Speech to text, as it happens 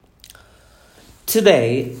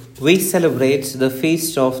Today, we celebrate the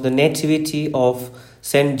feast of the Nativity of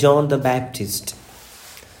Saint John the Baptist.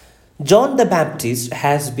 John the Baptist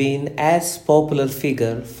has been as popular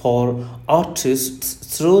figure for artists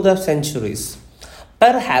through the centuries.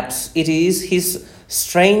 Perhaps it is his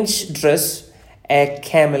strange dress, a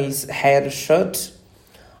camel's hair shirt,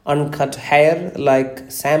 uncut hair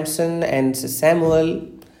like Samson and Samuel.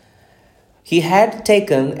 He had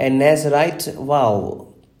taken a Nazarite vow.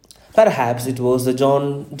 Perhaps it was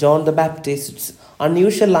John the Baptist's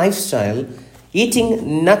unusual lifestyle,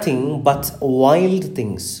 eating nothing but wild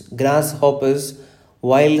things, grasshoppers,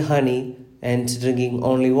 wild honey, and drinking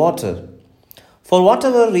only water. For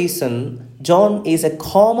whatever reason, John is a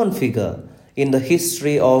common figure in the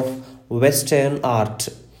history of Western art.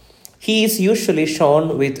 He is usually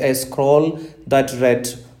shown with a scroll that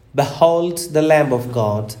read, "Behold the Lamb of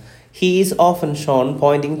God." He is often shown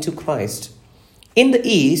pointing to Christ. In the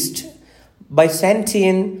East,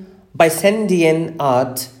 Byzantine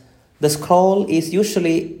art, the scroll is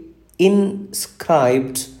usually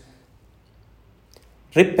inscribed,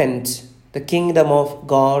 "Repent, the kingdom of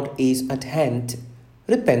God is at hand.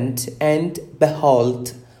 Repent and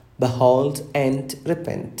behold, behold and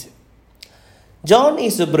repent." John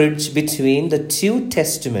is the bridge between the two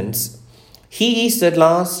testaments. He is the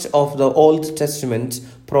last of the Old Testament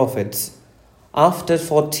prophets. After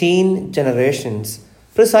 14 generations,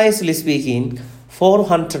 precisely speaking,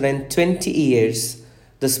 420 years,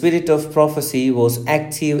 the spirit of prophecy was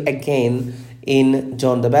active again in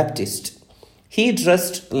John the Baptist. He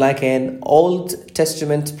dressed like an Old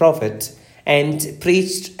Testament prophet and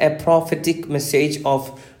preached a prophetic message of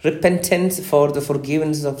repentance for the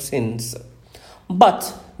forgiveness of sins.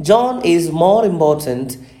 But John is more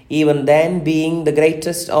important even than being the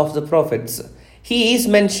greatest of the prophets. He is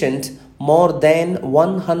mentioned more than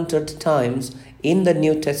 100 times in the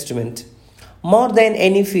New Testament, more than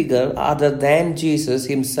any figure other than Jesus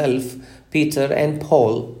himself, Peter, and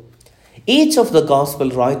Paul. Each of the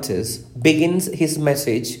gospel writers begins his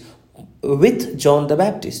message with John the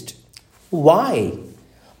Baptist. Why?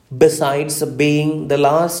 Besides being the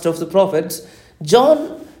last of the prophets,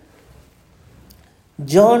 John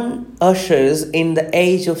ushers in the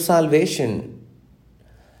age of salvation.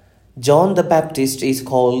 John the Baptist is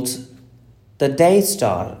called the day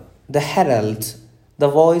star, the herald, the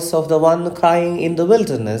voice of the one crying in the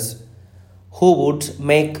wilderness, who would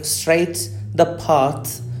make straight the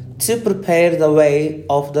path to prepare the way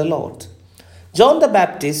of the Lord. John the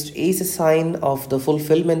Baptist is a sign of the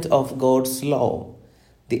fulfillment of God's law,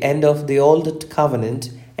 the end of the old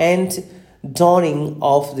covenant, and dawning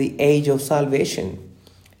of the age of salvation.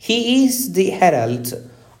 He is the herald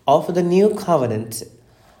of the new covenant.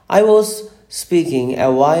 I was speaking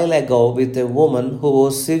a while ago with a woman who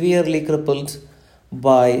was severely crippled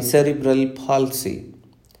by cerebral palsy.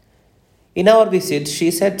 In our visit,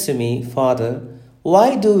 she said to me, "Father,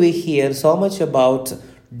 why do we hear so much about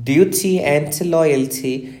duty and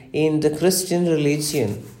loyalty in the Christian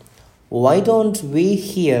religion? Why don't we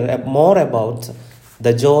hear more about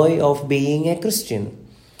the joy of being a Christian?"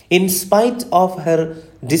 In spite of her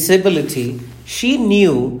disability, she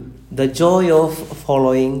knew the joy of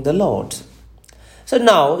following the Lord. So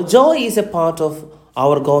now, joy is a part of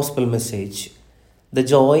our gospel message. The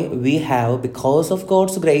joy we have because of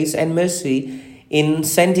God's grace and mercy in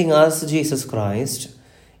sending us Jesus Christ.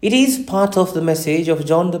 It is part of the message of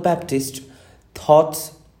John the Baptist,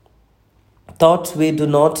 thought we do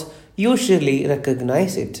not usually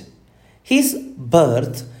recognize it. His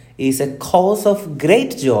birth is a cause of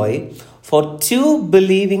great joy for two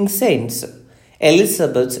believing saints,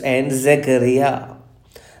 Elizabeth and Zechariah.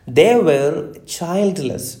 They were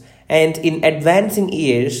childless, and in advancing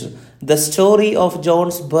years, the story of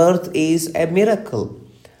John's birth is a miracle.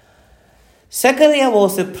 Zechariah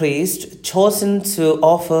was a priest chosen to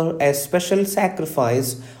offer a special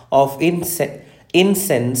sacrifice of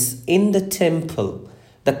incense in the temple.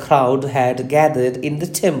 The crowd had gathered in the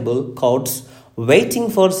temple courts waiting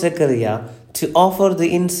for Zechariah to offer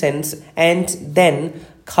the incense and then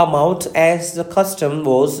come out as the custom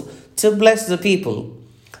was to bless the people.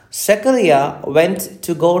 Zechariah went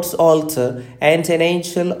to God's altar, and an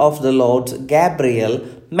angel of the Lord, Gabriel,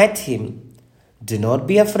 met him. "Do not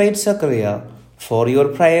be afraid, Zechariah, for your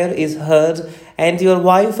prayer is heard, and your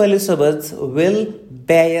wife Elizabeth will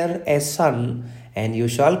bear a son, and you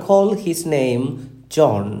shall call his name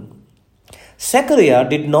John." Zechariah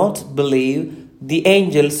did not believe the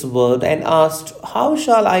angel's word and asked, "How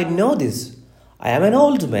shall I know this? I am an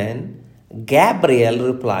old man." Gabriel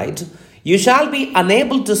replied, "You shall be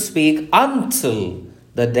unable to speak until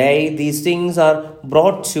the day these things are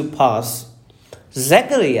brought to pass,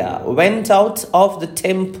 Zechariah went out of the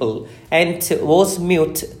temple and was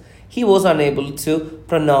mute. He was unable to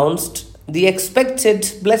pronounce the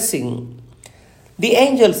expected blessing. The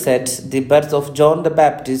angel said the birth of John the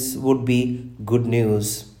Baptist would be good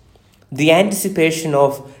news. The anticipation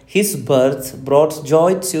of his birth brought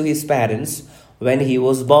joy to his parents. When he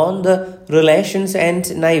was born, the relations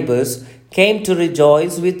and neighbors came to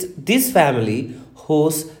rejoice with this family,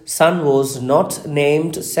 whose son was not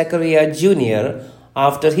named Zechariah Jr.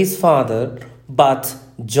 after his father, but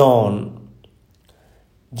John.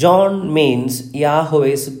 John means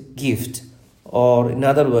Yahweh's gift, or in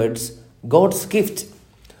other words, God's gift.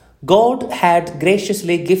 God had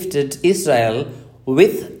graciously gifted Israel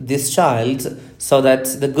with this child so that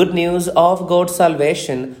the good news of God's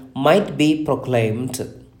salvation might be proclaimed.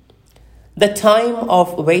 The time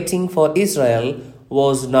of waiting for Israel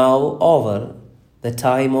was now over. The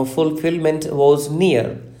time of fulfillment was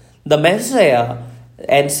near. The Messiah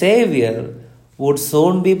and Savior would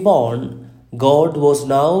soon be born. God was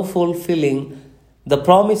now fulfilling the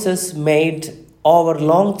promises made over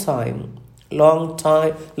long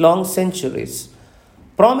centuries.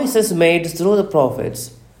 Promises made through the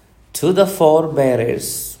prophets to the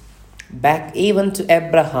forebears, back even to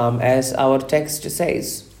Abraham, as our text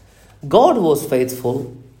says. God was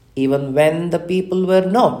faithful even when the people were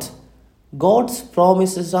not. God's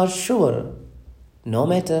promises are sure, no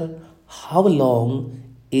matter how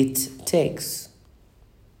long it takes.